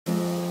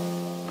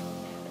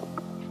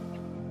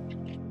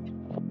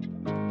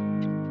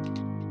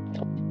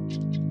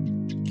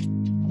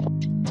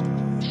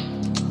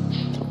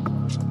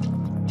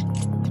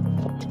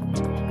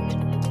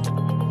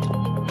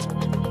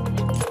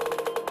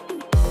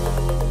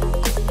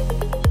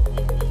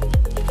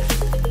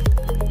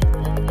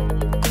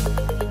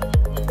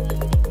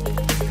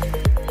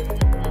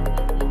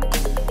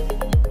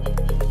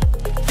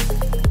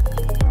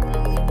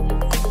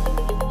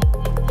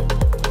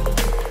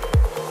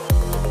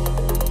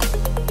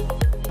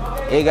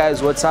Hey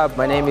guys, what's up?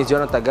 My name is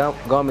Jonathan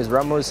Gomez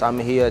Ramos. I'm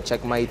here at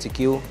Checkmat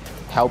ATQ,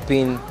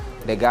 helping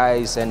the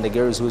guys and the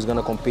girls who's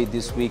gonna compete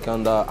this week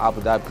on the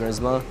Abu Dhabi Grand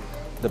Slam.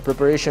 The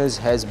preparations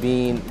has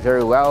been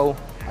very well.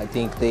 I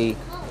think they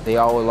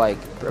all like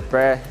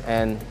prepare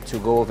and to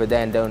go over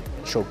there and then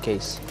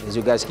showcase. As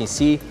you guys can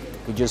see,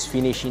 we're just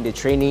finishing the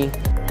training.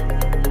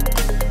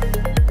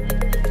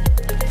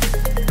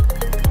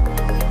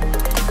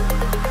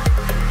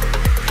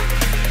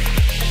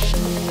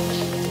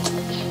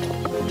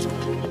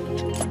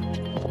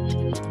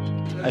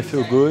 I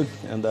feel good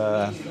and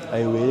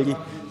I'm ready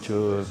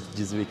to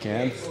this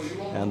weekend,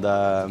 and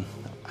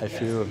I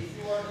feel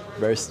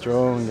very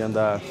strong and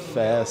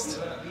fast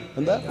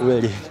and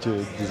ready to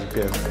this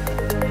weekend.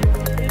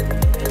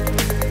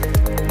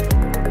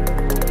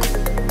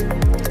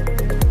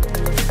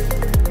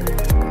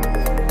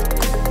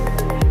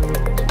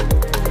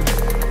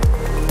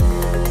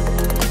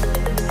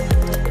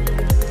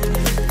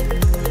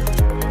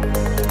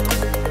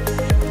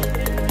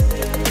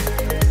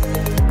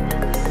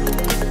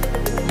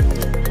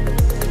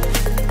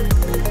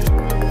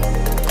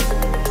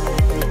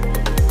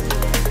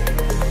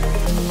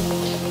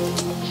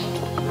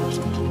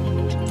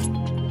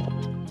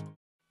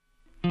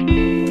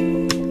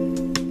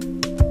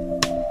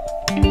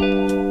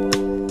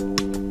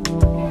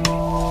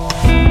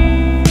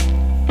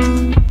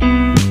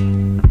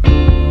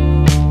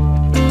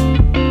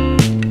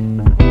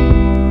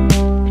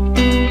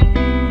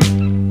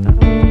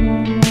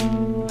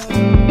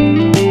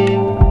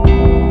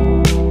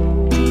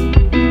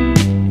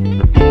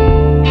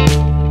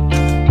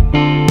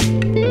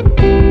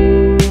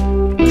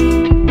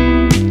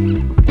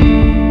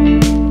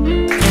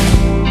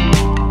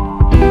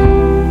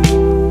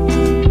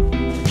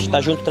 Tá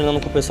junto treinando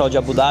com o pessoal de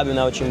Abu Dhabi,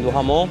 né, o time do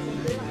Ramon.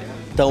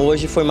 Então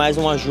hoje foi mais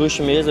um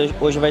ajuste mesmo,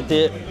 hoje vai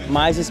ter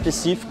mais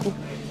específico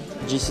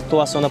de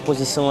situação da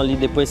posição ali,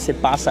 depois você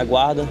passa a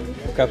guarda,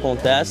 o que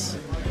acontece.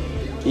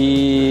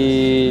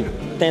 E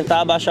tentar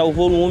abaixar o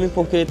volume,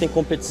 porque tem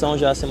competição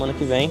já semana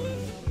que vem,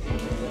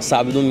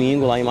 sábado e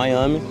domingo lá em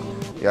Miami.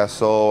 Yeah,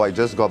 so I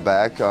just got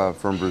back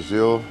from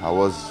Brazil. I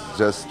was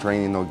just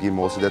training no-gi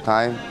most of the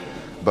time,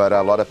 but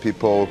a lot of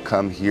people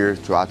come here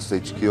to Atos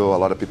HQ, a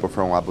lot of people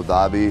from Abu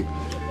Dhabi,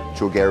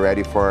 to get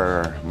ready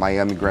for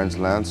Miami Grand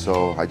Slam,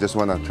 so I just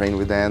want to train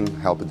with them,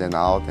 help them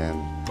out, and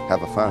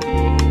have a fun.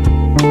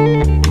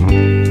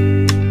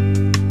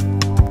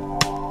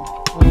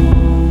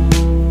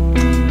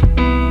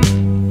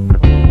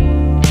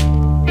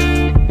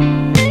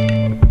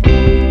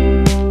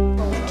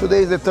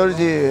 Today is the third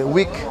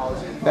week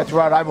that we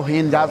arrive here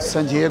in Dallas,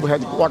 San Diego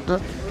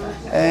headquarters,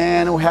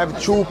 and we have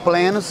two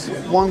plans.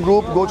 One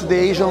group go to the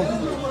Asian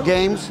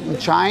Games in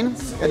China,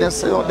 and then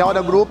the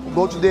other group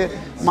go to the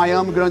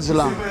Miami Grand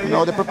Slam. You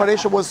know, the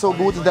preparation was so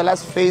good. The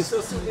last phase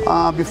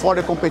before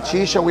the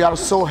competition, we are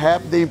so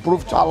happy. They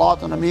improved a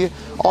lot on me.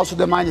 Also,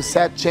 the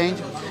mindset change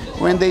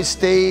when they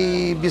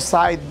stay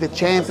beside the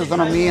champions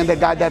on me and the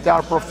guys that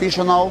are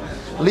professional,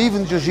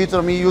 living jiu-jitsu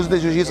on me, use the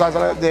jiu-jitsu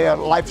as their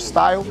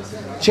lifestyle,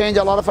 change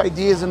a lot of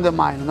ideas in the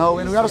mind. You know,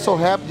 and we are so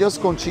happy.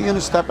 Just continue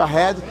to step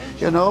ahead.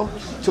 You know,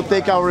 to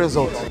take our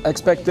results.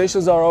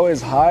 Expectations are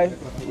always high.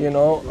 You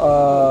know,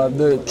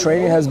 the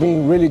training has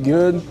been really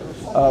good.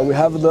 We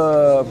have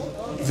the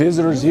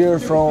visitors here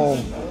from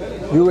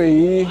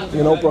UAE,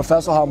 you know,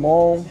 Professor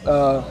Ramon,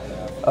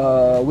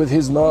 with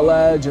his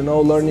knowledge, you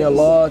know, learning a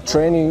lot,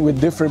 training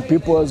with different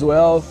people as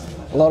well,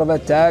 a lot of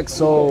attacks,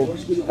 so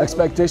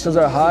expectations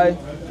are high.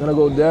 I'm gonna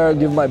go there,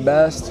 give my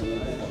best,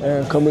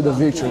 and come with a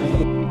victory.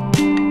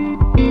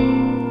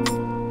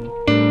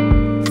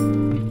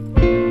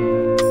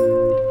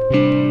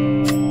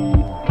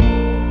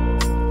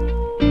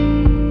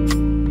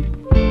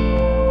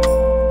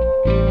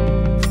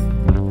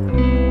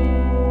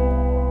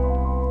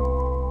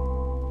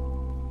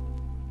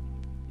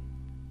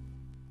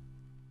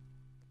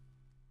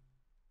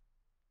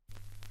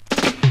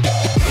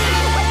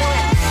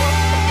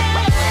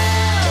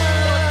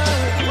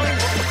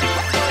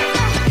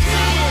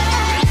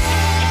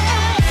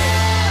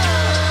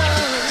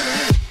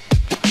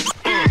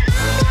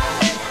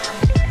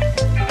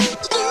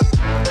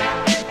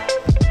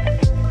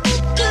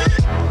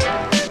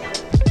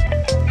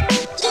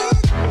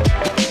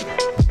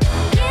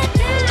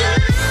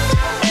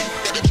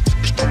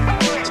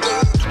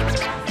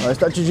 I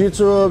started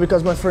Jiu-Jitsu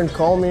because my friend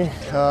called me.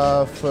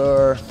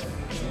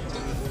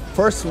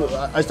 First,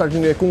 I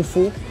started doing Kung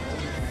Fu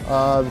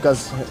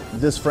because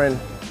this friend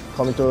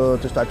called me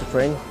to start to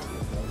train.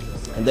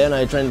 And then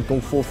I trained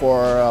Kung Fu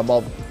for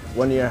about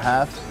 1.5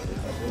 years.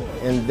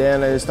 And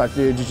then I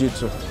started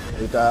Jiu-Jitsu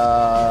with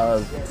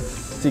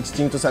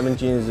 16 to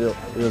 17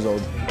 years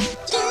old.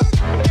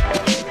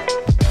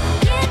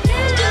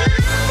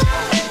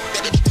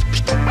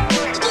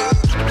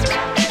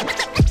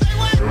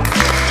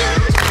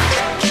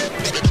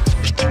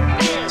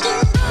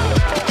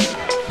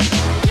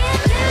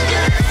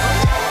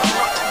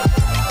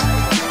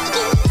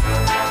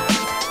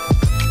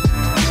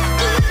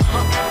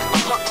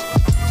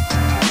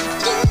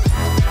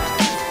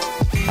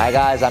 Hi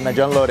guys, I'm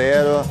John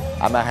Loureiro.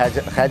 I'm a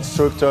head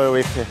instructor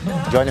with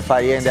Johnny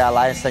Faria in the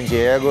Alliance San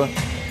Diego.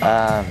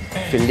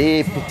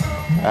 Felipe,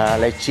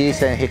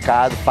 Leticia and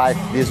Ricardo fight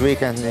this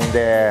weekend in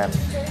the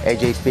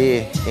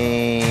AJP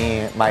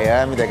in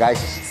Miami. The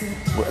guys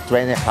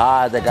training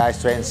hard, the guys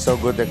training so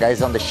good, the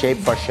guys on the shape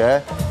for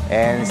sure,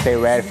 and stay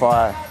ready for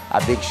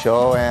a big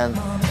show and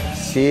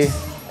see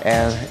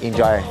and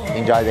enjoy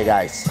the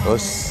guys.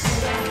 Us.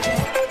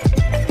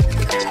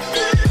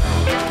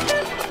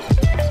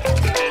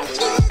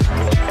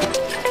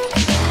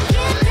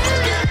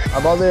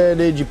 About the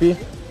AJP,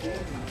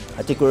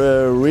 I think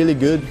we're really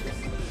good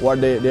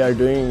what they are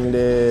doing in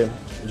the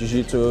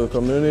Jiu-Jitsu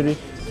community.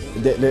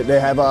 They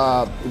have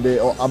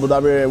the Abu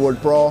Dhabi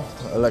World Pro,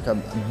 like a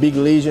big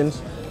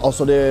legions,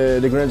 also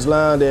the Grand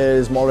Slam,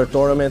 the smaller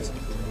tournaments,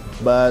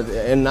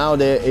 and now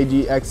the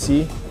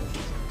ADGS.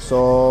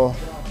 So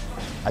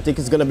I think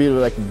it's gonna be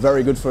like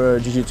very good for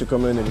Jiu-Jitsu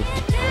community.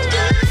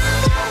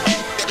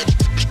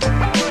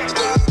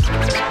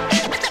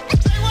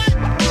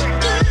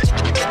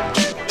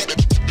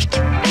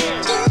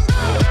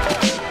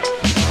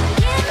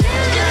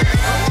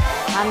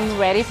 I'm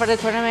ready for the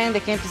tournament. The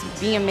camp is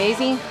being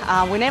amazing.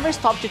 We never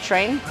stop to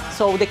train,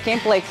 so the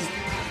camp like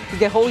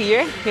the whole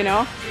year, you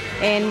know.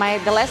 And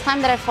the last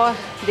time that I fought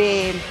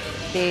the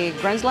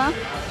Grand Slam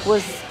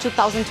was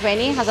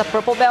 2020 as a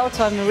purple belt,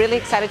 so I'm really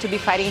excited to be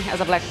fighting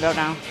as a black belt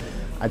now.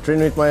 I train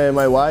with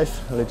my wife,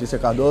 Leticia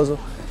Cardoso,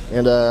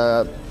 and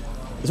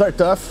it's very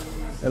tough,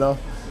 you know,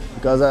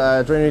 because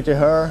I train with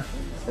her.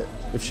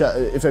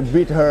 If I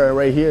beat her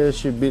right here,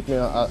 she beat me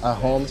at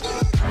home.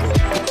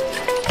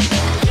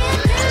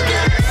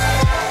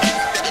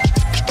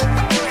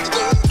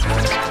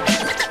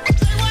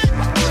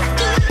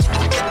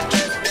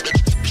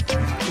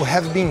 We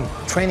have been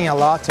training a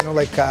lot, you know,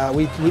 like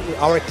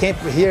our camp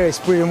here is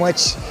pretty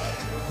much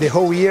the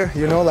whole year,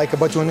 you know, like,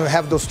 but when we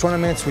have those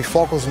tournaments, we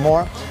focus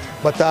more.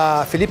 But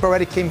Felipe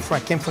already came from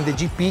the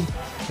GP,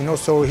 you know,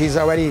 so he's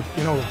already,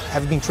 you know,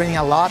 have been training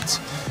a lot.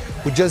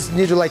 We just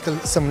need like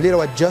some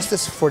little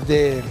adjustments for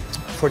the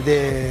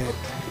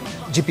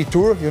GP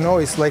tour, you know,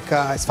 it's like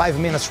it's 5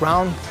 minutes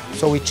round,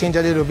 so we change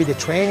a little bit the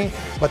training,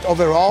 but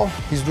overall,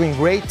 he's doing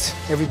great.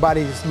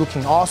 Everybody is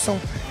looking awesome.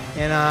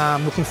 And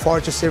I'm looking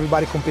forward to see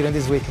everybody competing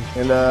this weekend.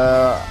 And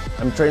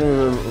I'm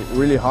training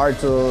really hard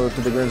to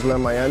the Grand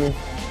Slam Miami.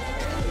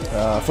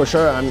 For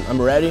sure, I'm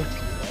ready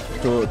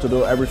to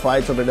do every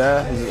fight over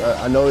there.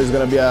 I know it's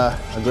gonna be a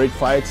great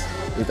fight.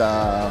 With,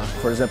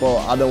 for example,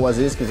 Adam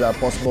Wazisk is a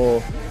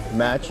possible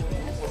match.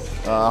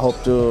 I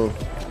hope to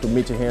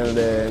meet him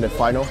in the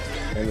final,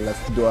 and let's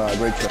do a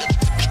great show.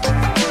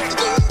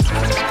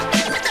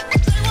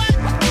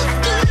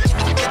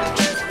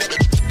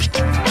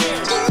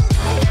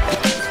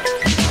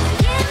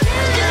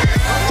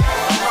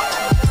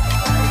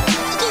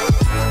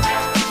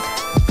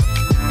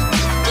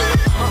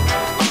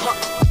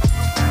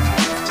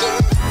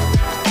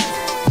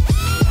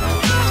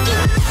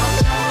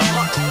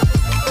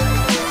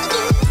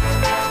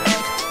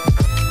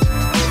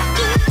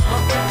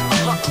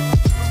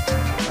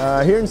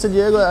 Here in San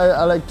Diego,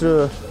 I like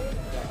to,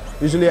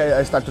 usually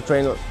I start to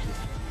train,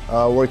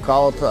 work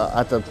out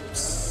at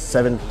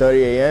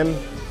 7:30 a.m.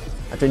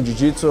 I train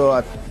Jiu-Jitsu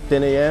at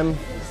 10 a.m.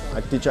 I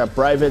teach a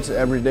private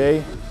every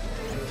day.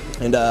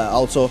 And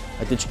also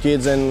I teach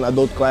kids and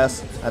adult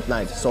class at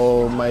night.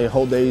 So my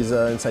whole day is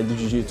inside the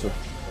Jiu-Jitsu.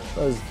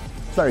 So it's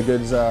very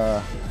good. It's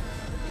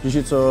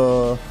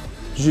Jiu-Jitsu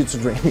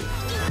training.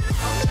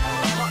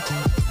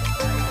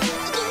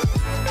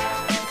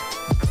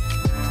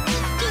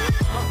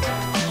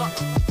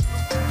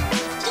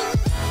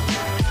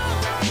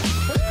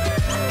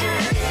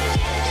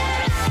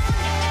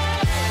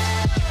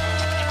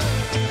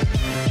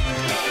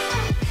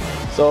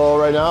 So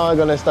right now I'm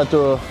gonna start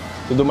to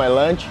do my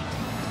lunch.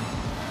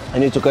 I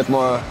need to cut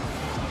more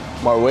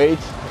weight,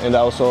 and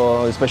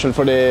also especially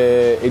for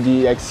the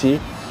ADGS.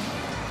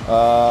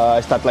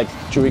 I started like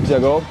 2 weeks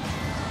ago.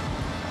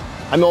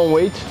 I'm on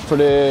weight for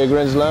the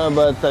Grand Slam,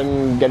 but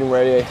I'm getting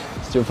ready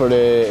still for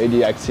the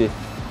ADGS.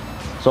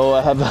 So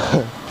I have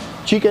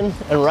chicken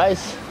and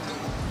rice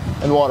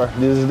and water.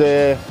 This is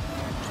the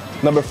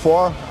number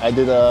 4. I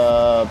did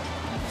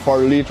 4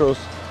 liters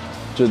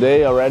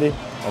today already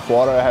of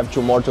water. I have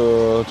 2 more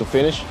to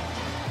finish.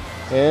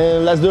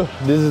 And let's do.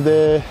 This is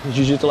the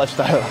Jiu-Jitsu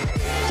lifestyle.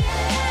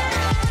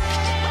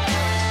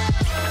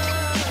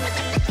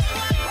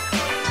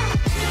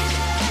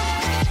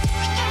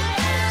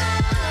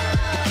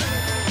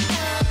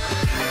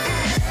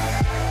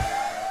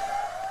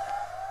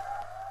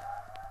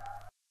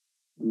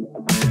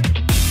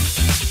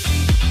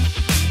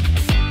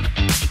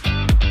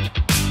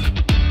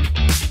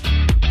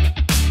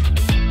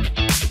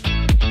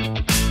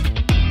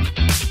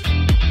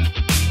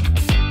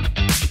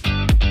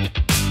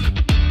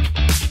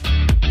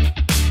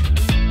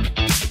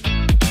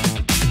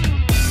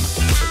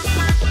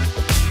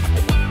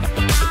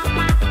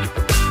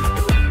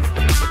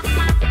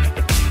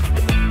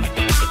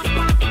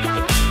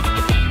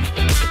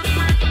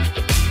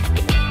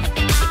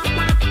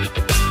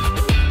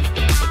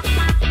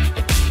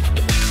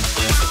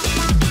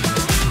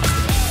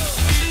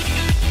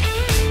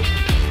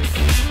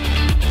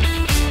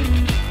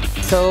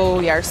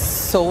 we are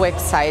so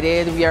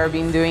excited. We are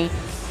been doing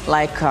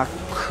like a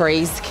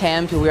crazy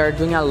camp. We are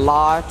doing a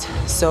lot.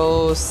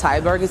 So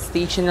Cyborg is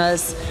teaching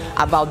us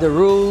about the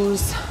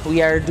rules.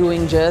 We are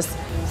doing just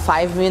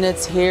 5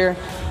 minutes here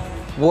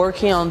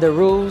working on the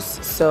rules.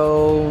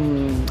 So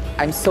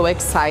I'm so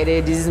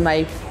excited. This is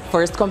my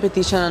first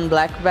competition on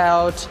black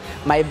belt.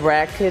 My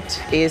bracket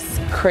is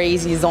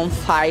crazy, it's on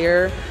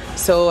fire.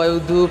 So I will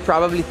do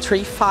probably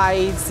 3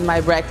 fights.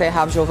 My bracket, I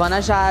have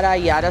Giovanna Jara,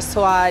 Yara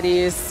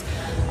Soares,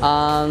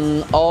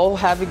 all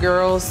heavy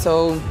girls.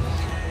 So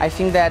I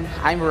think that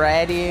I'm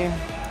ready.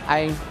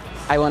 I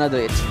want to do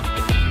it.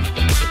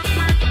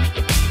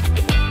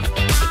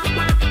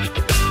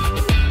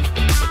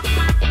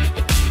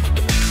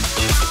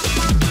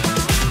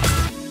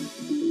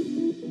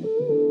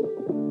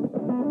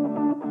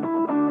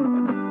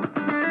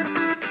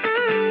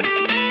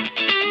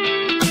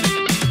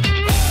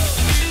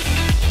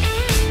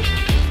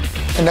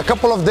 In a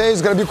couple of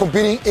days, gonna be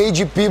competing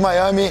AGP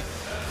Miami,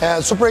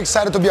 and super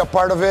excited to be a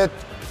part of it.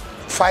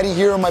 Fighting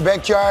here in my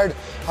backyard.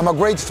 I'm a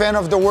great fan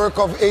of the work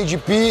of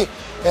AGP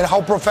and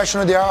how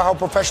professional they are, how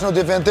professional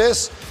the event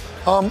is.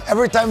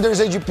 Every time there's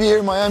AGP here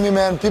in Miami,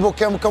 man, people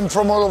come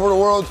from all over the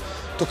world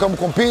to come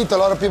compete. A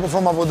lot of people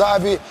from Abu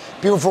Dhabi,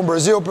 people from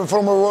Brazil, people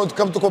from all over the world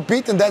come to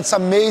compete, and that's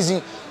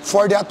amazing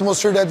for the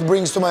atmosphere that it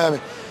brings to Miami.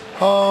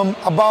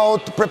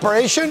 About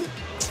preparation,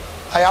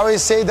 I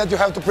always say that you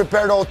have to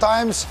prepare at all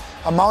times.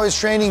 I'm always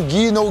training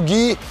gi, no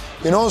gi,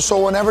 you know,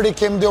 so whenever they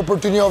came the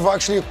opportunity of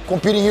actually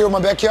competing here in my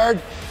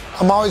backyard,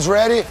 I'm always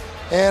ready.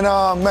 And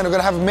man, we're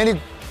gonna have many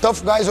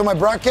tough guys on my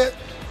bracket.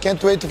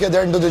 Can't wait to get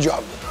there and do the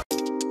job.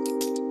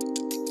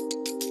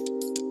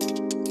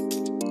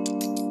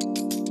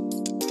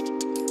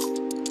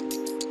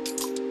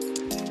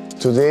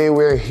 Today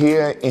we're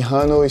here in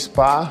Hano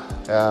Spa.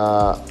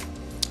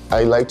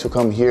 I like to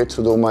come here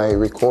to do my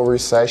recovery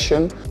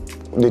session.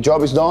 The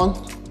job is done.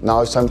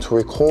 Now it's time to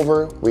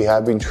recover. We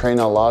have been training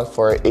a lot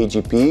for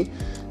AGP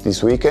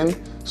this weekend.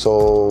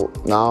 So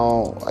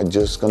now I'm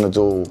just gonna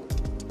do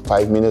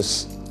 5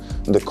 minutes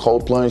in the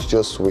cold plunge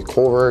just to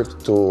recover,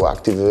 to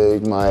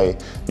activate my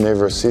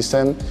nervous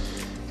system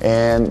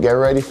and get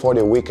ready for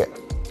the weekend.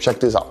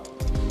 Check this out.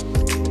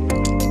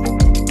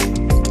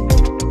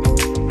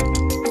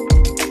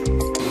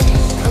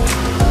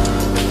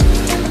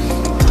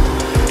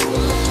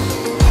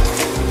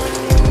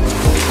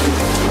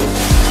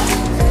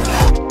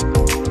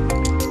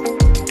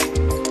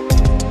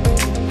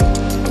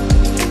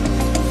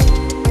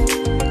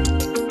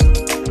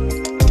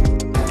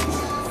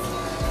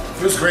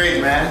 Feels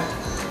great, man.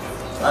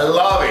 I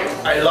love it.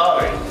 I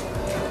love it.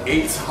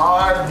 It's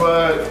hard,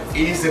 but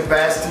it's the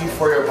best thing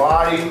for your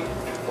body,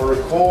 for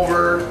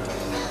recover.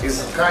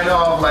 It's kind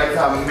of like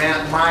a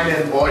mind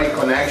and body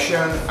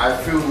connection.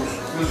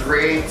 Feels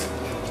great.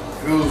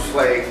 Feels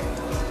like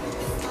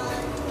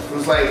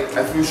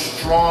I feel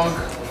strong.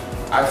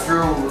 I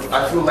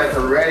feel like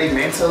ready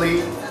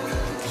mentally.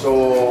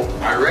 So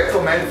I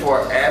recommend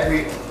for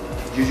every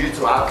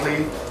Jiu-Jitsu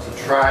athlete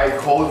to try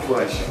cold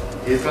plunge.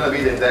 It's gonna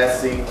be the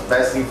best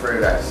thing for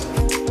you guys.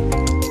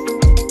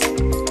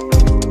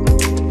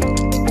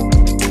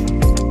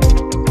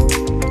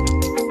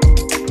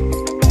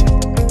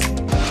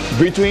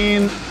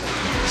 Between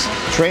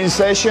training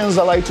sessions,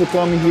 I like to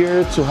come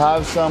here to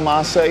have some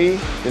açaí.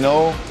 You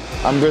know,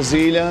 I'm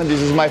Brazilian.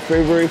 This is my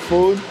favorite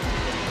food.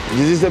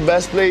 This is the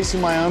best place in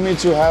Miami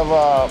to have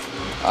a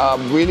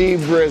really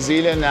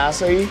Brazilian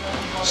açaí.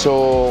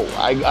 So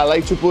I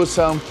like to put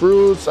some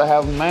fruits. I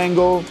have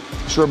mango,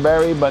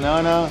 strawberry,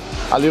 banana,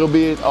 a little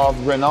bit of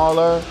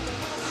granola.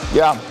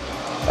 Yeah,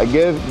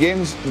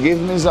 gives me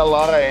a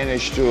lot of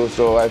energy too.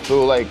 So I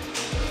feel like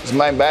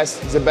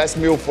it's the best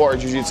meal for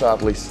Jiu-Jitsu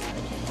athletes.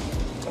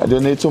 I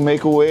don't need to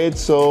make a weight,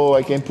 so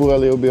I can put a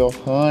little bit of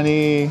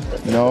honey,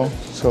 you know.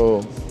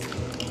 So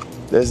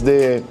that's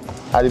the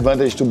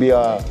advantage to be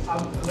a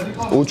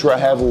ultra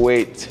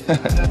heavyweight.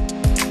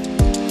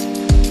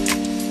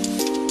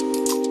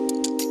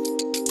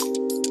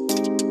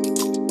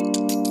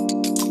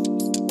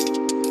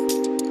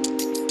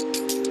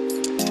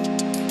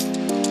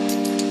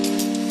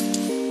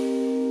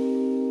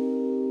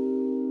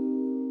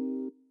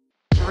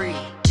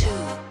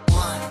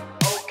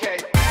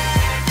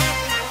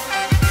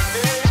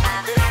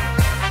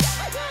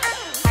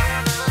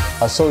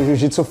 So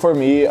Jiu-Jitsu for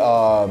me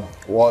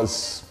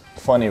was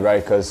funny,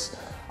 right? Because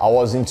I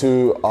was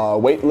into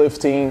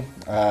weightlifting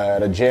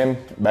at a gym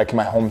back in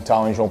my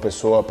hometown in João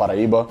Pessoa,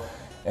 Paraíba.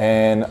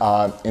 And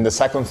in the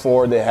second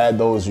floor, they had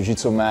those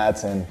Jiu-Jitsu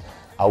mats, and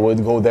I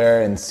would go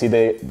there and see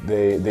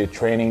the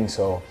training.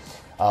 So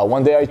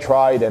one day I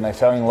tried and I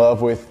fell in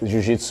love with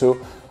Jiu-Jitsu.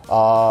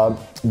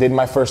 Did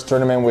my first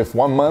tournament with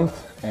 1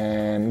 month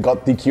and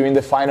got DQ in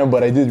the final,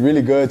 but I did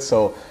really good.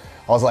 So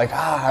I was like,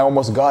 I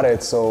almost got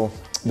it. So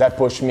that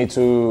pushed me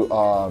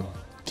to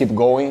keep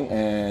going,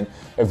 and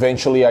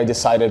eventually I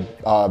decided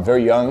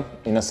very young,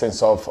 in a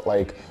sense of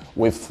like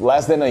with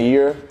less than a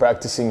year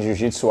practicing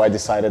Jiu-Jitsu, I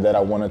decided that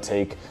I want to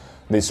take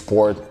this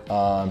sport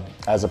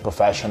as a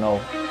professional.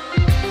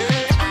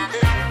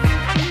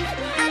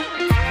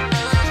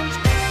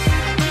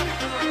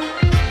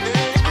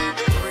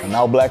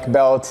 now black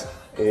belt.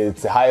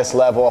 It's the highest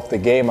level of the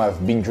game.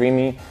 I've been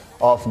dreaming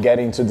of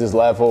getting to this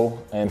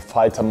level and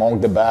fight among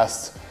the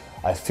best.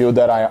 I feel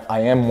that I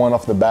am one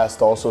of the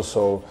best also,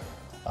 so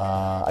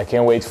I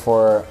can't wait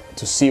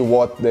to see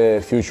what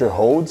the future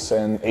holds,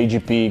 and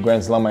AGP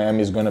Grand Slam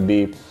Miami is going to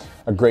be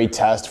a great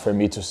test for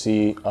me to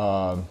see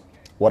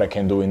what I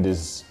can do in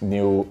this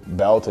new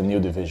belt and new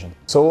division.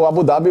 So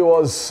Abu Dhabi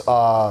was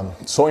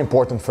so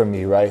important for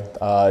me, right?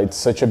 It's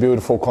such a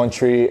beautiful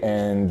country,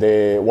 and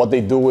what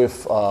they do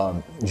with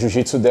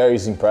Jiu-Jitsu there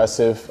is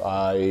impressive.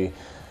 I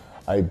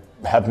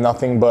have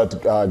nothing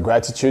but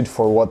gratitude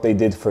for what they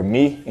did for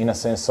me, in a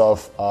sense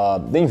of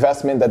the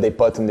investment that they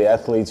put in the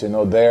athletes, you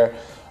know, there.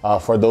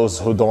 For those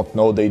who don't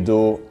know, they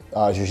do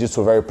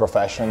Jiu-Jitsu very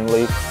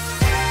professionally.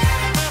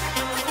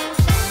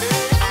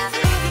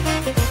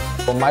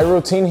 So my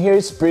routine here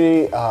is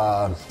pretty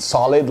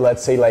solid.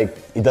 Let's say, like,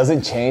 it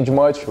doesn't change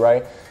much,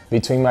 right,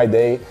 between my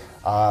day.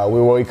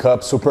 We wake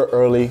up super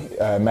early.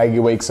 Maggie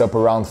wakes up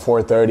around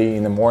 4:30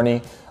 in the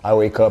morning. I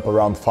wake up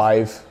around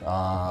 5.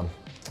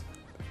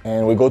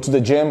 And we go to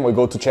the gym, we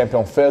go to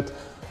Champion Fit.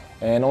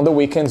 And on the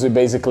weekends, we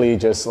basically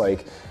just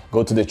like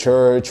go to the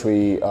church,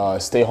 we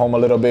stay home a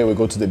little bit, we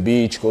go to the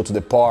beach, go to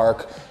the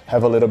park,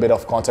 have a little bit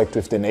of contact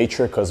with the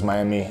nature, because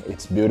Miami,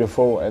 it's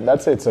beautiful. And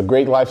that's it. It's a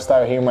great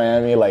lifestyle here in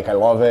Miami. Like, I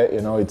love it. You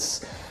know,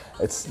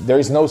 there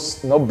is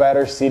no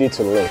better city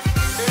to live.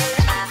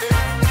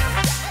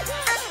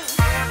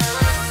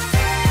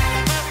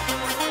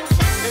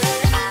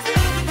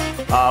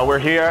 We're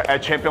here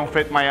at Champion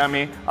Fit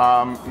Miami,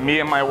 me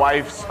and my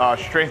wife's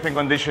strength and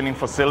conditioning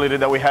facility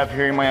that we have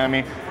here in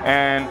Miami.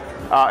 And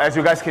as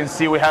you guys can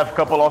see, we have a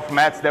couple of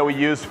mats that we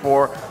use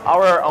for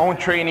our own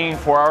training,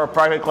 for our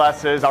private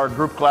classes, our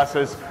group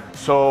classes.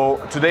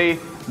 So today,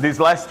 these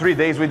last 3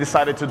 days, we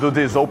decided to do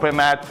this open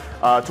mat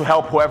to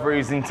help whoever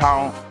is in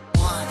town.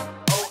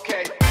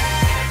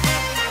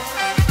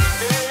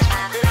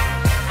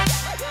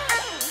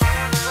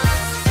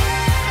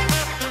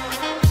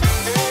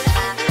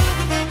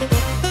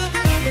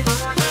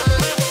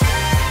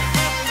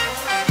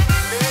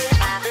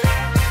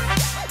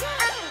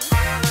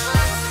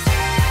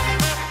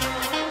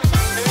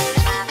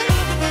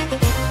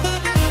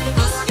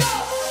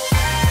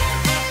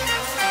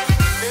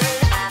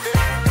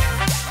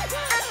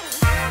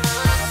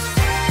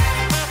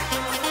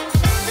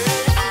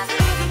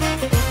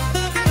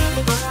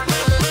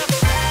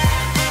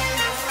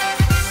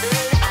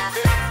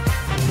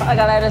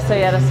 Fala galera, eu sou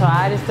Yara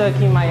Soares, estou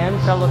aqui em Miami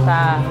para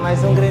lutar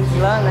mais um Grand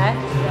Slam, né?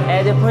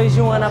 Depois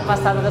de um ano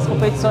afastado das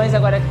competições,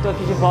 agora que estou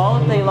aqui de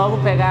volta e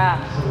logo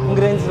pegar um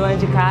Grand Slam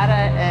de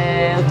cara,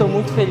 eu estou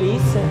muito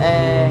feliz,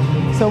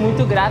 sou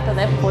muito grata,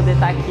 né, por poder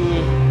estar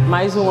aqui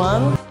mais um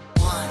ano.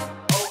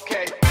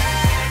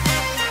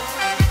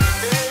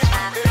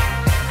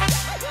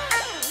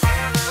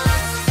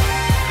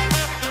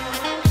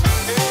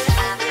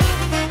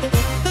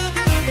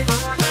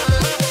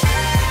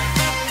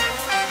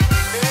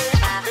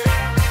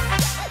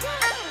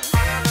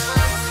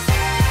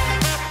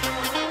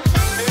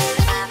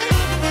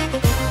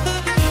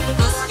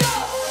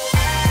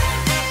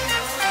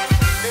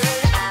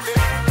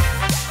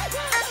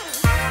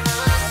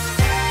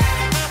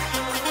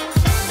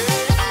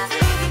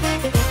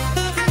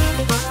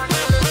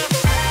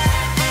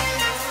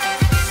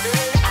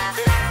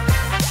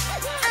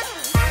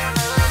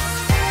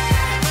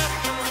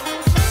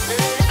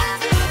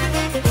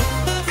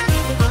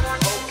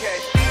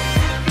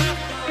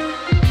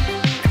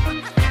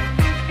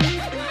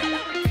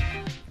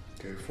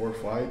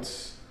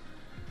 Fights.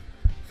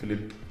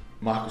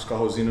 Marcos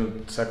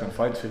Carrozino, second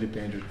fight. Felipe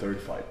Andrew, third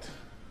fight.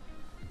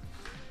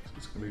 So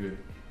it's gonna be good.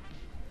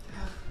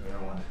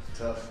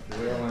 Tough.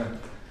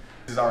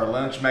 This is our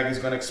lunch. Maggie's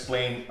gonna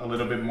explain a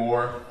little bit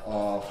more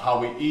of how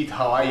we eat,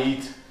 how I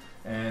eat,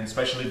 and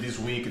especially this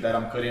week that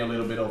I'm cutting a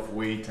little bit of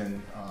weight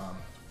and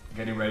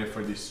getting ready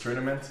for this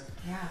tournament.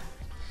 Yeah.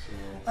 So.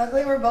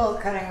 Luckily, we're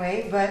both cutting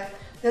weight, but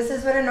this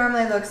is what it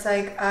normally looks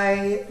like.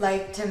 I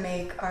like to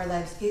make our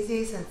lives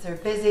easy since they're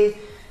busy,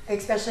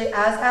 especially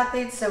as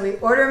athletes. So we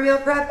order meal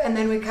prep and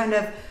then we kind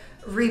of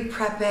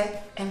re-prep it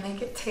and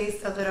make it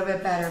taste a little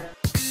bit better.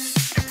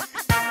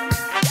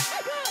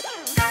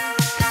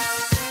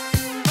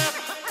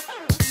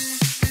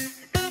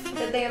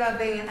 The thing about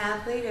being an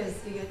athlete is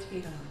you get to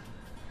eat a lot.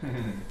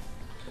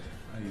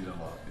 I eat a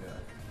lot, yeah.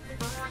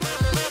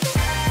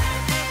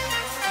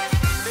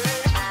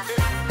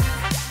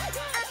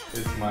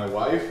 It's my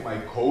wife, my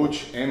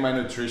coach, and my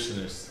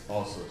nutritionist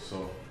also.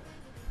 So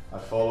I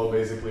follow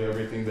basically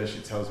everything that she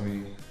tells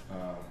me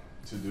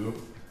to do.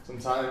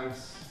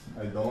 Sometimes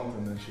I don't,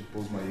 and then she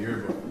pulls my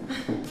ear, but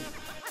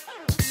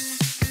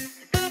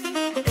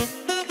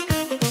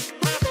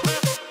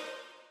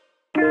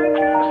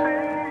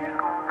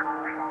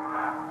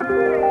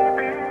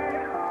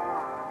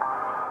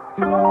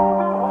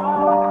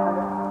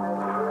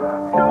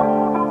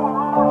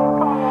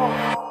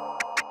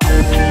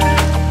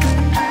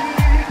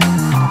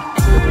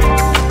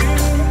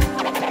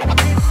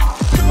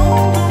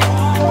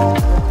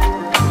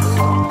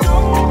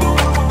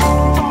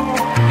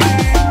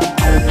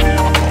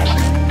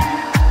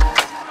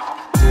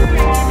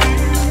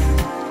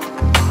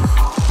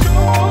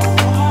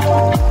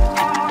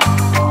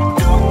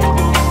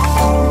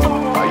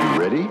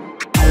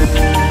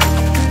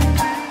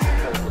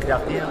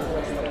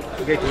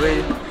get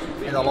ready,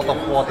 and a lot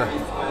of water.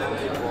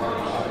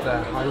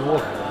 After I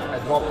work, I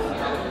dropped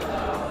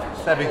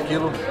 7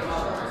 kilos,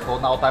 so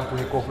now time to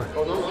recover.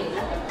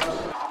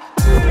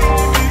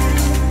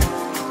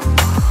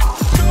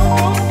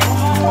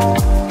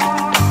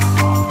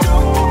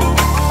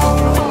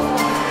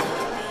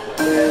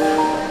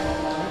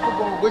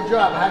 Good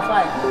job, high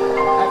five.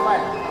 High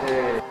five.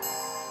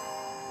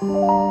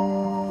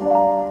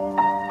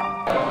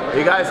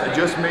 Hey guys, I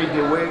just made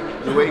the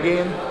weight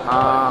gain.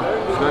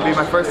 It's gonna be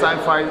my first time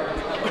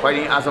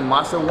fighting as a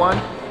Master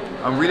 1.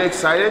 I'm really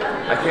excited.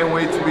 I can't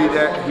wait to be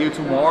here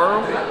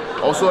tomorrow.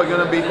 Also, I'm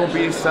gonna be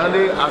competing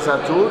Sunday as a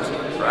Atos,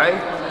 right?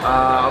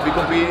 I'll be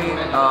competing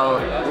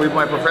with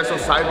my professional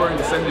cyber in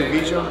the same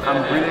division.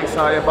 I'm really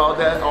excited about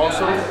that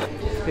also.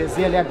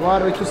 Pesei ali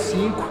agora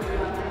 8,5.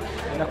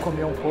 Ainda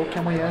comer um pouco e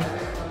amanhã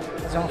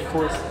fazer uma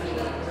força.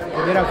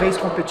 Primeira vez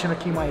competindo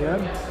aqui em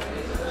Miami.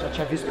 Já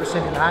tinha visto pro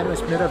seminário,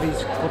 mas primeira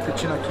vez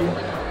competindo aqui.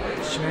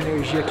 Tinha uma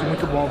energia aqui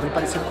muito bom, bem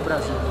parecido com o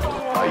Brasil.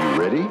 Are you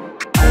ready?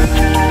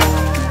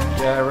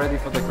 Yeah, ready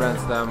for the Grand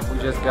Slam. We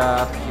just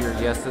got here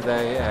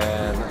yesterday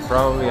and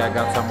probably I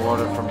got some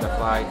water from the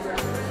flight.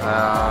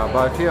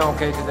 But I feel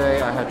okay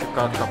today. I had to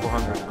cut a couple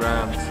 100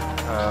 grams.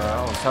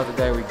 On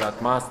Saturday we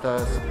got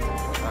Masters,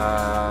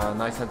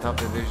 nice and tough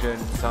division.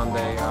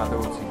 Sunday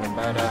Atos even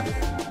better.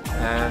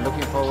 And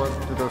looking forward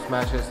to those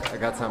matches. I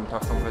got some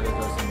tough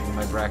competitors in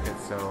my bracket,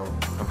 so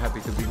I'm happy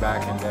to be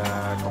back in the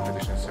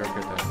competition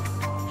circuit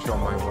and show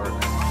my work.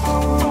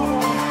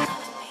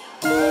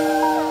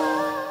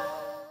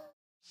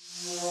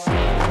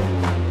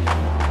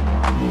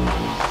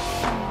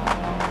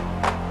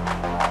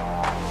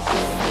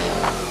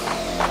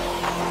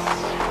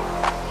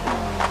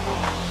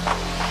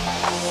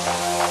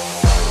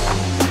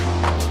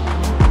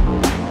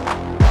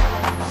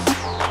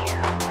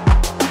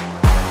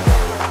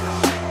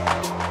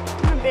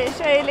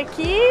 Deixa ele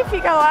aqui,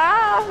 fica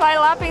lá, vai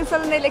lá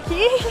pensando nele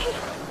aqui.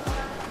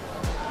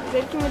 Mas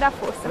ele que me dá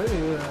força.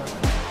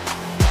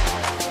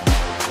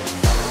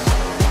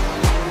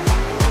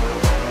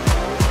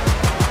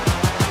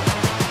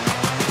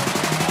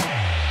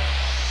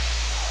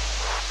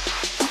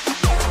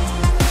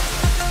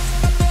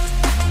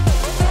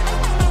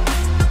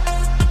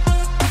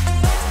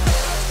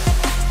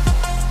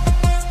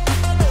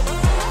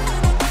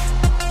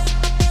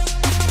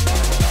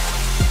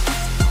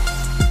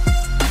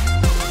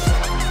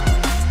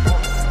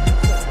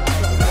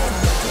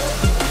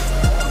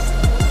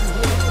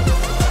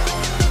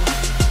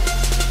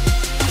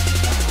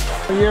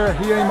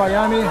 Here in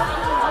Miami,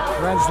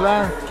 Grand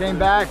Slam, came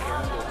back,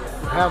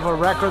 have a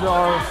record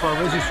of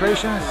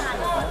registrations.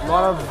 A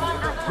lot of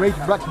great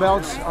black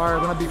belts are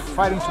going to be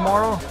fighting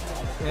tomorrow,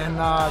 and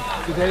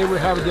today we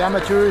have the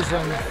amateurs,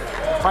 and the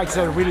fights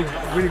are really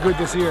good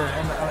this year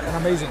and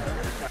amazing.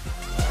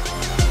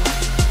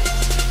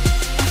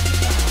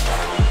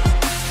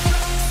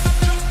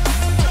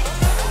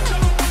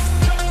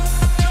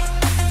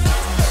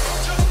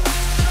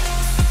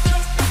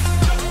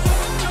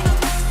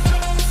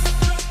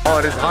 Oh,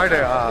 it is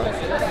harder.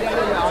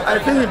 I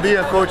think being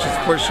a coach is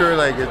for sure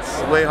like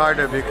it's way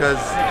harder because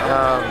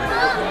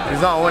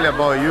it's not only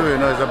about you,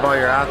 it's about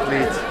your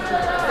athletes.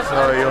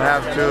 So you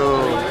have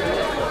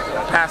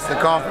to pass the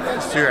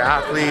confidence to your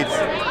athletes,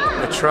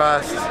 the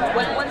trust,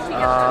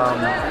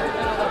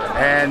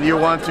 and you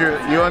want your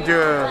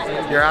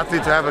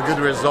athlete to have a good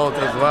result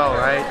as well,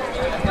 right?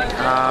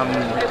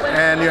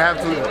 And you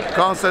have to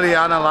constantly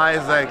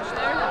analyze like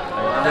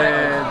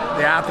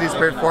the athlete's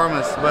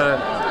performance, but.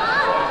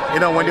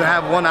 When you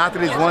have one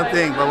athlete, it's one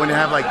thing, but when you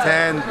have like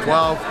 10,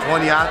 12,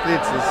 20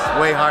 athletes, it's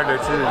way harder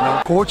too,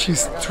 Coach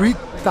is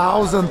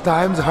 3,000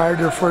 times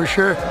harder for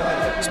sure,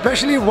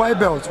 especially white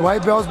belts.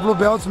 White belts, blue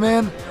belts,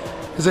 man,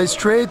 is a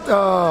straight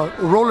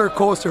roller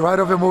coaster, right,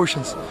 of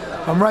emotions.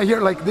 I'm right here,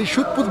 like they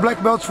should put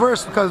black belts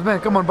first because, man,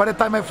 come on, by the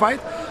time I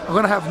fight, I'm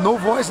gonna have no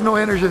voice, no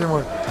energy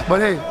anymore.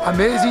 But hey,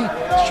 amazing,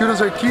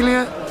 students are killing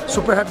it,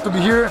 super happy to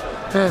be here.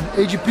 And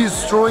AGP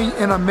is throwing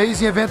an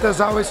amazing event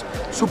as always,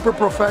 super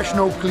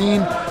professional,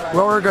 clean,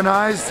 well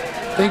organized.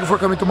 Thank you for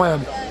coming to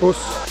Miami. Os.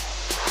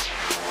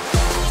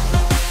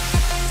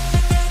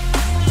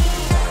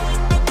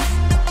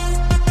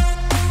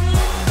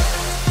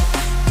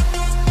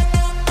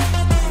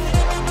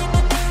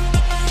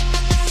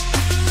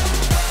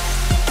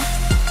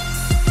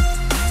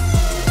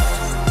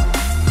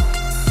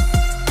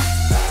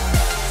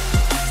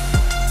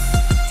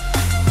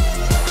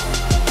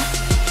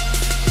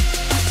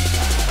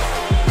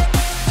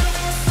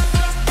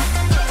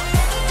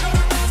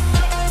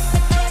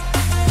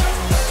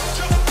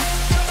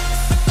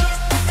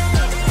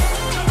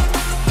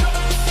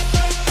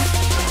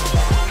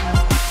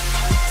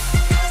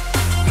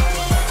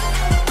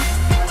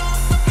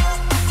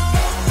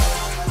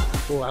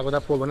 A água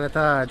da Polônia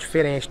tá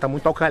diferente, tá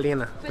muito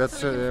alcalina.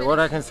 That's what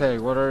I can say.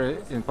 Water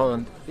in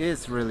Poland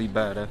is really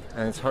better,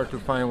 and it's hard to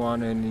find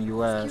one in the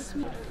US.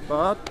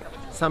 But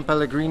San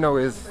Pellegrino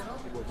is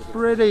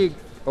pretty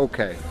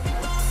okay.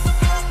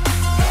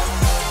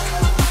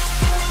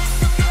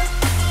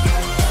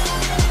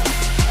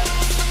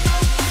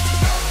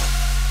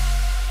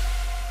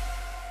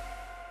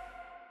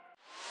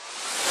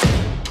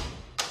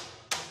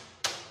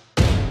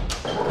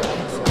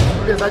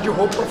 andar de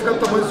roupa pra ficar do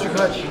tamanho do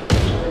gigante.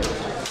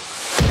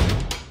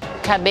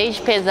 Acabei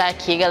de pesar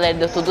aqui, galera,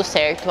 deu tudo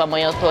certo.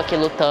 Amanhã eu tô aqui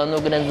lutando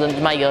no Grand Slam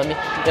de Miami.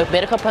 Meu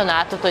primeiro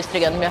campeonato, eu tô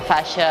estreando minha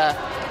faixa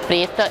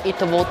preta e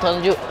tô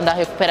voltando da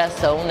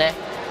recuperação, né?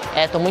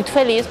 Tô muito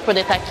feliz por poder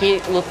estar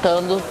aqui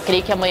lutando.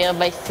 Creio que amanhã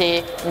vai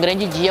ser um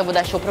grande dia, vou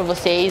dar show pra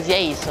vocês e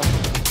é isso.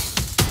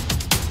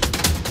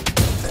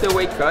 The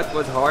weight cut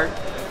was hard,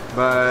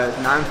 but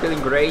now I'm feeling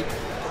great.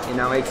 You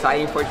know,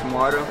 exciting for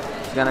tomorrow.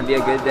 It's gonna be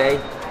a good day.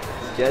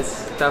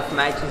 Just tough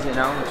matches, you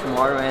know,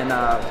 tomorrow, and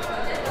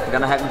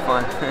gonna have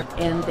fun.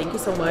 And thank you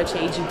so much,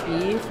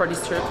 ADP, for the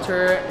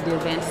structure. The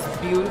event is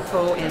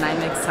beautiful, and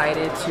I'm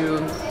excited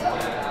to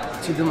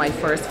do my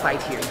first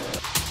fight here.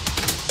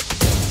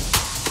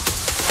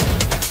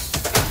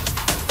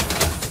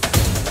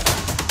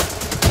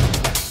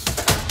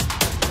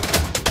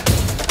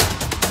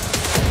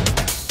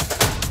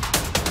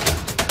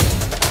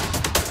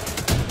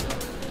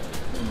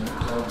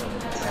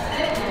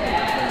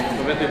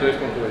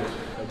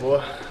 É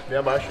boa, bem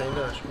abaixo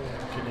ainda, acho que um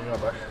quilinho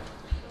abaixo.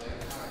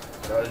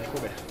 É hora de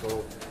comer,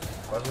 tô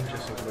quase um dia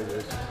sem comer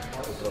direito.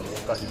 Tô pra um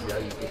carro de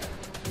viagem aqui.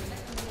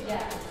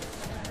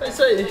 É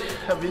isso aí,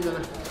 a vida,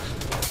 né?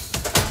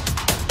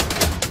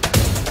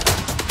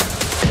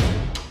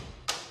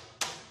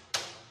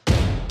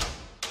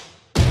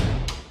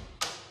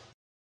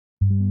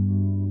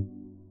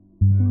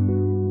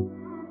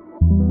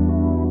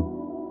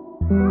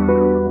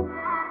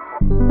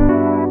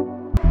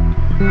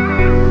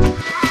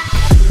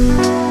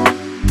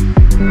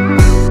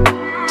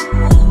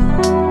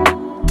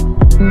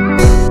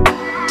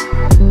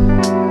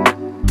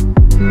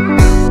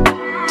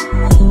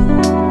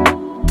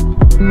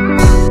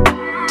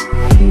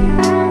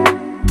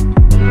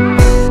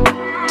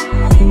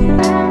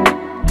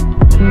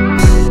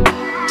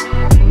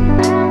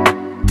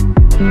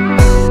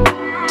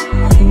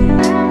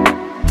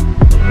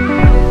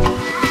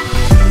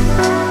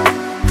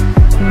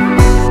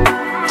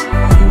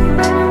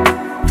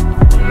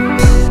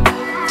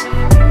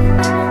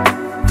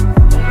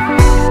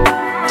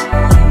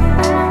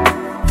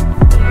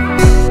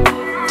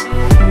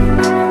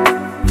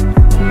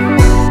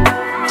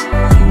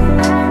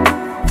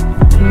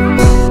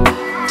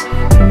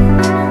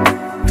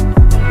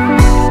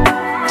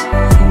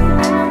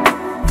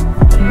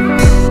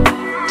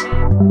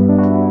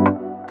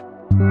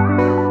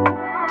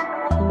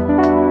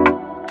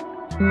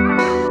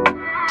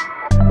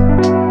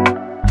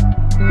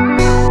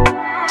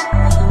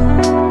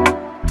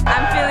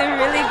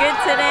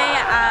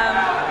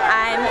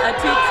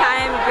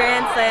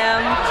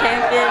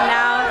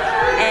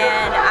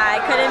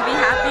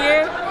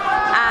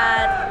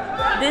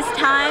 This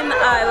time,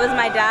 it was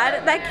my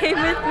dad that came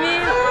with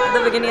me. At the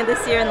beginning of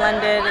this year in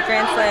London, the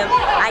Grand Slam,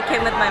 I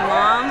came with my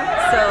mom.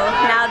 So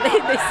now they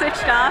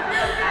switched off.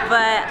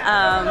 But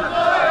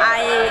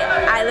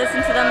I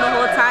listened to them the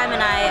whole time,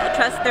 and I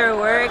trust their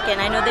work,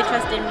 and I know they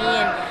trust in me,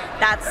 and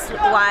that's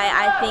why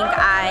I think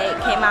I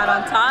came out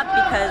on top,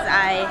 because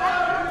I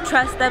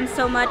trust them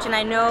so much and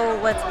I know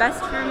what's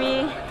best for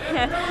me.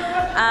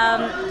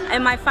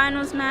 In my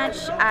finals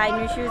match, I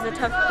knew she was a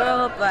tough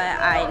girl, but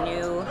I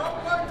knew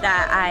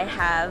that I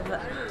have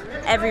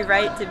every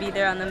right to be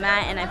there on the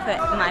mat, and I put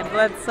my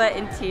blood, sweat,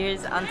 and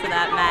tears onto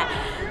that mat.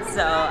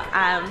 So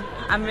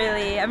I'm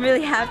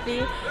really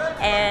happy.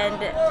 And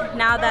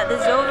now that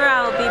this is over,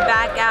 I will be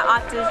back at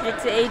Atos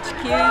Jiu-Jitsu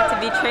HQ to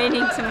be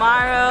training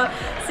tomorrow,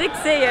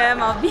 6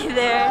 a.m. I'll be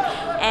there,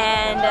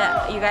 and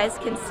you guys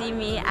can see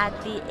me at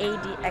the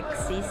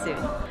ADGS soon.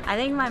 I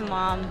think my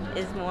mom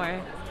is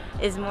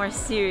more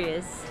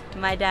serious.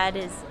 My dad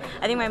is,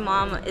 I think my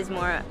mom is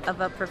more of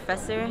a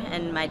professor,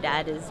 and my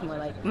dad is more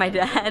like my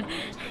dad.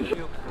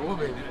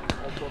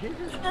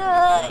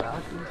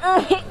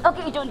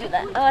 Okay, don't do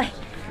that.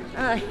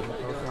 I'm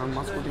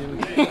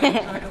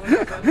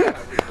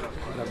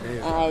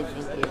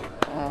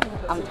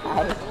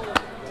tired.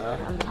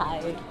 I'm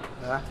tired.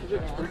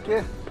 Por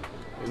quê?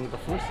 Muita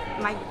força?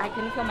 I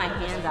couldn't feel my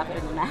hands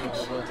after the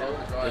match.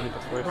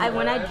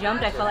 When I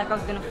jumped, I felt like I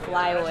was gonna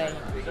fly away.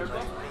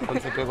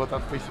 Quando você pegou,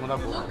 tava em cima da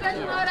boca.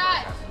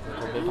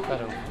 Ficou bem pra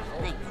caramba.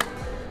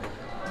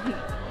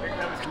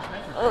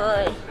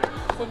 Oi.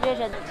 Você viu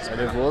já? Tá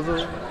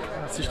nervoso?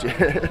 Assistir.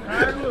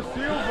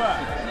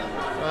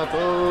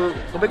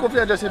 Tô bem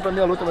confiante assim pra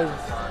minha luta, mas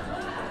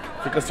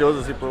fico ansioso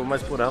assim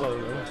mais por ela.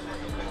 Né?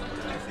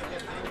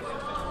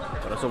 O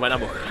coração vai na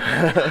boca.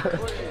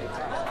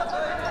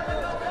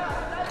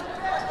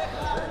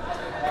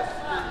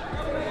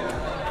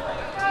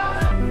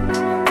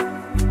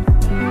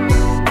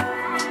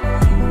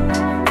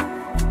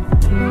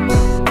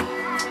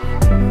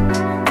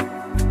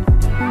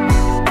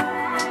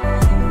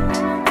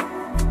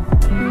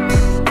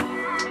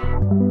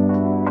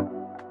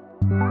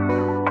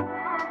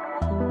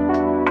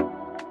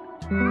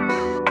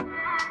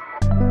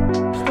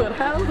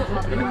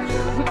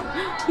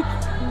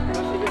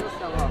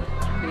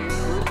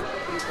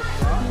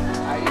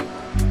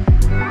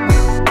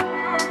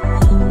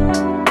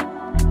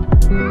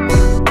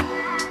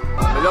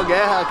 Melhor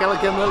guerra é aquela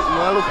que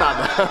não é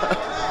lutada.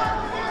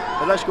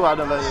 acho que o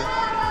Adam vai... Acho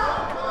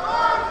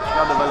que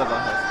o Adam vai levar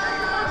essa.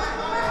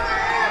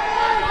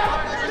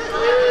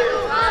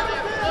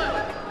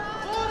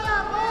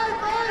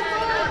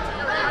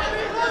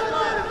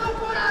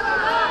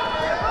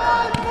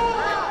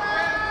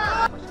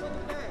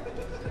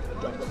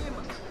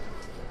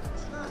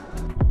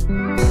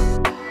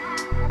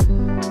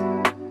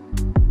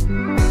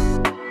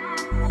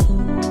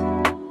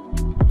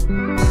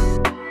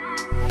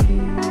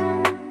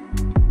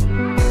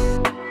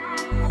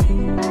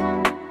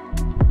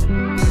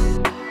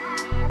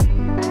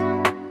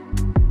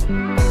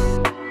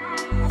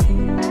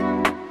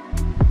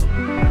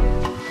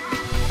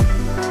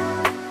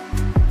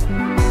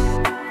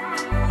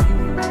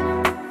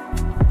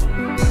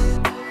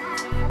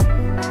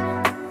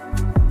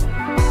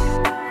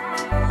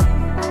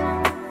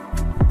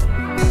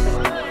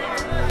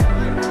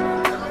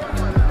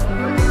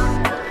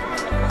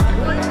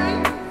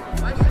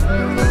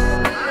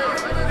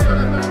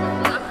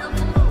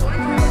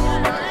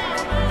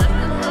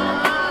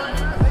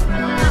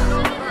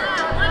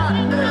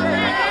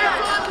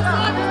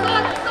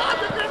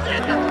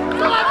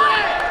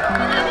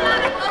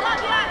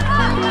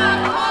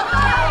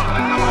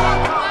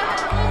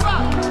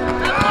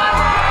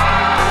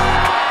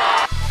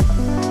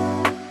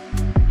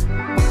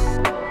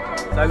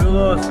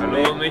 Saludos.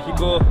 Saludos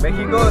México.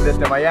 México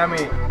desde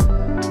Miami.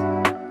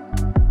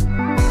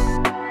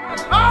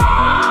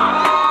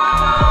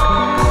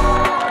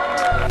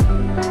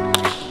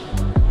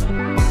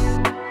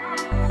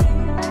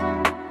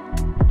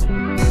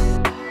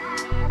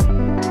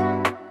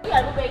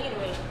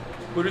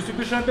 Por isso o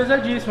bichão é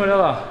pesadíssimo, olha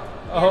lá.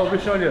 Olha o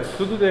bichão ali,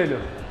 tudo dele.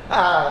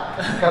 Ah,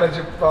 cara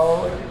de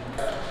pau.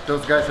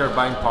 Those guys are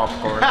buying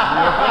popcorn.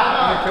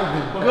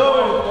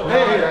 Go!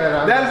 Hey,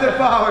 that's the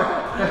power.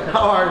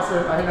 How are you,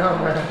 sir? I know,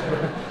 man.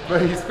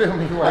 But he's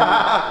filming while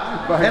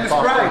and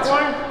Sprite.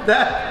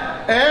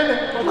 That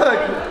and look.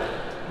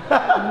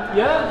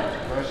 Yeah.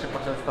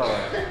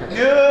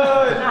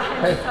 Good.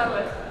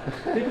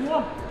 Take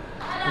more.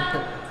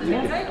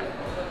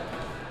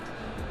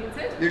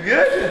 You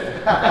good?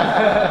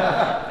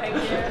 Thank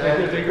you.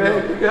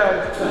 Thank you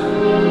guys.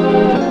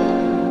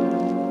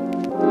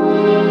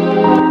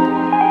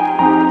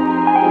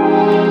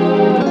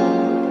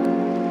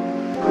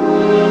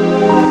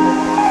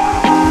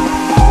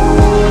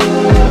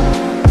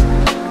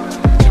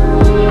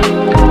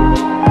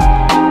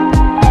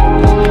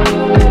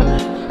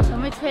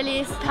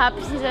 Tava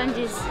precisando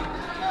disso.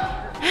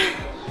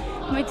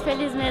 Muito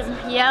feliz mesmo.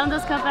 E é um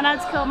dos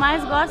campeonatos que eu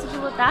mais gosto de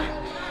lutar,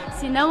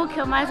 se não o que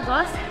eu mais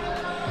gosto.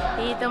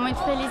 E tô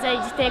muito feliz aí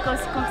de ter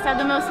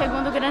conquistado o meu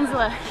segundo Grand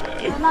Slam.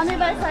 O nome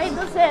vai sair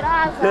do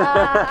Serasa!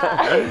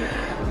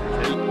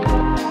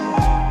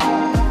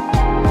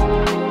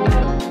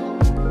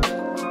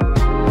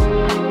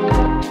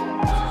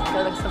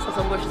 Olha que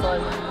sensação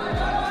gostosa.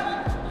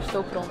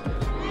 Estou pronta.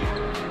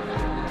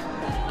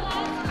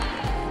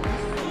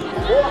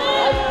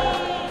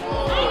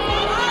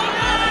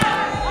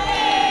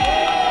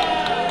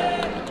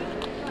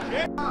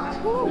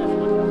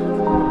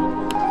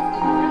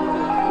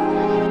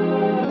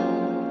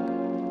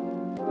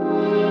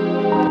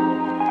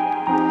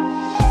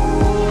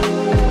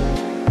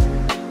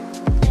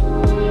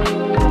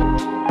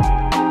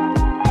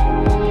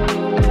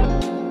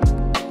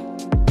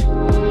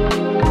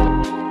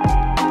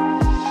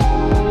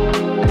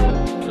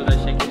 Sou da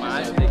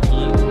Checkmat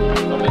aqui,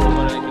 atualmente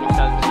morando aqui nos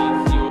Estados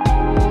Unidos.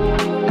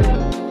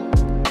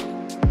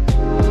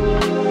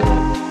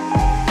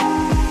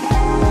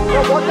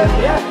 Eu vou ter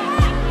pé,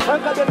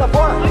 arranca a cabeça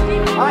fora.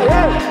 Aí,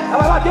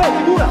 ela vai bater,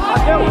 segura,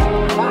 bateu.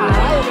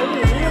 Caralho,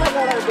 menina,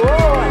 cara,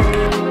 boa.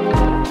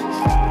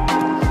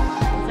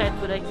 Certo,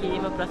 por aqui,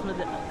 meu próximo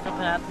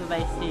campeonato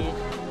vai ser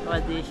o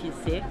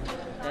ADGS.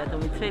 Estou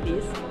muito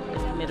feliz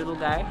nesse primeiro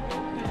lugar.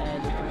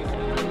 Deu tudo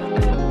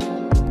certo.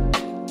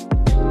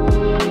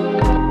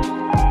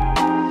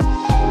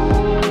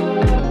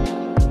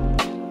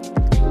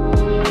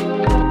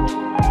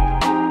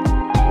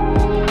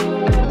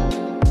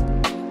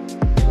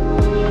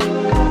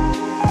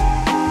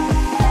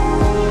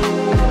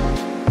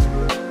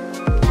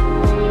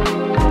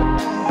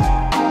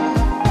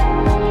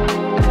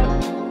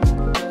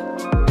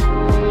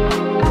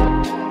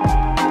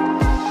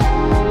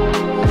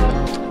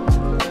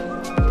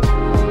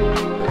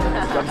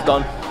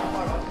 Done.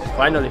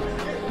 Finally.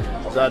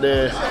 That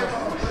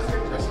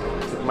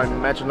my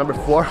match number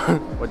 4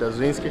 with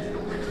Azinski.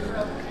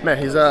 Man,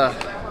 he's a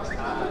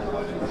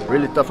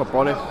really tough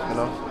opponent, you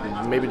know.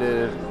 Maybe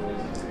the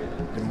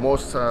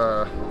most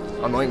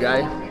annoying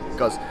guy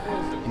because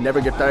he never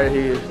get tired.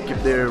 He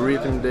keep the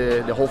rhythm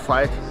the whole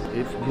fight.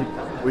 If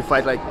we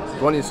fight like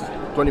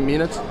 20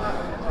 minutes,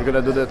 we're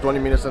gonna do the 20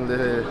 minutes on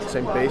the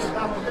same pace.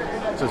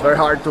 So it's very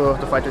hard to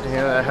fight with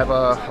him. I have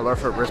a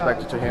lot of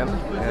respect to him,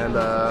 and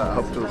I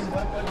hope to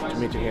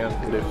meet him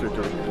in the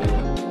future.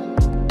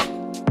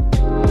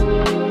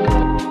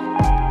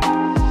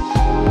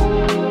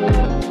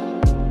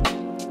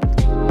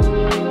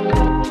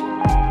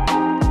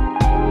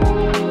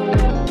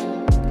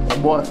 Vamos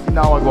embora,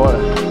 final agora.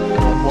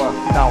 Vamos embora,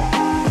 final.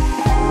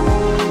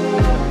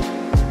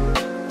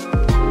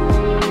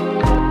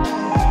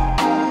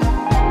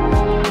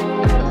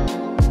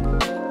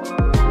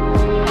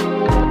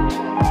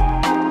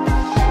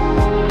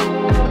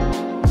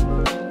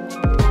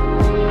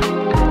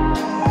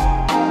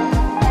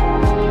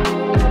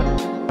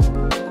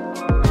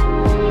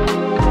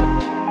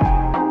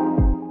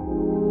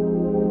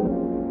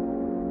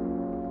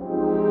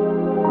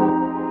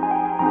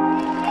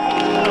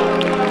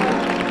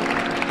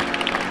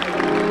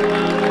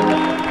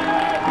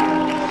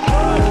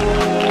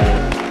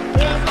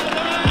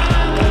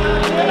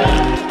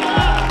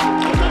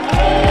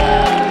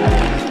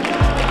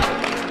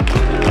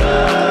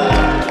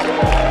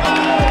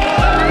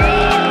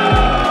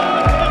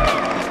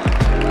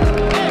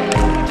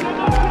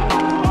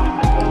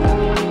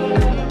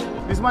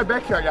 my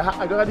backyard.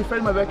 I gotta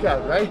defend my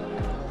backyard, right?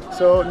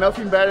 So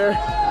nothing better.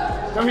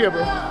 Come here,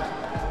 bro.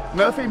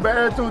 Nothing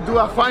better to do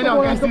a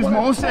final against this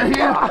monster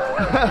here.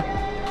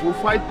 We'll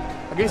fight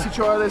against each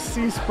other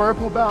since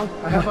purple belt.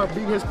 I have a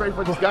big respect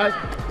for this guy.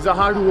 He's a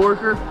hard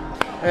worker,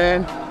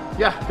 and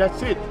yeah,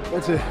 that's it.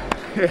 That's it.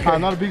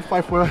 Another big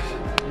fight for us.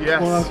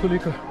 Yes.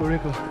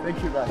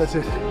 Thank you, guys. That's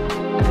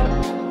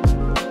it.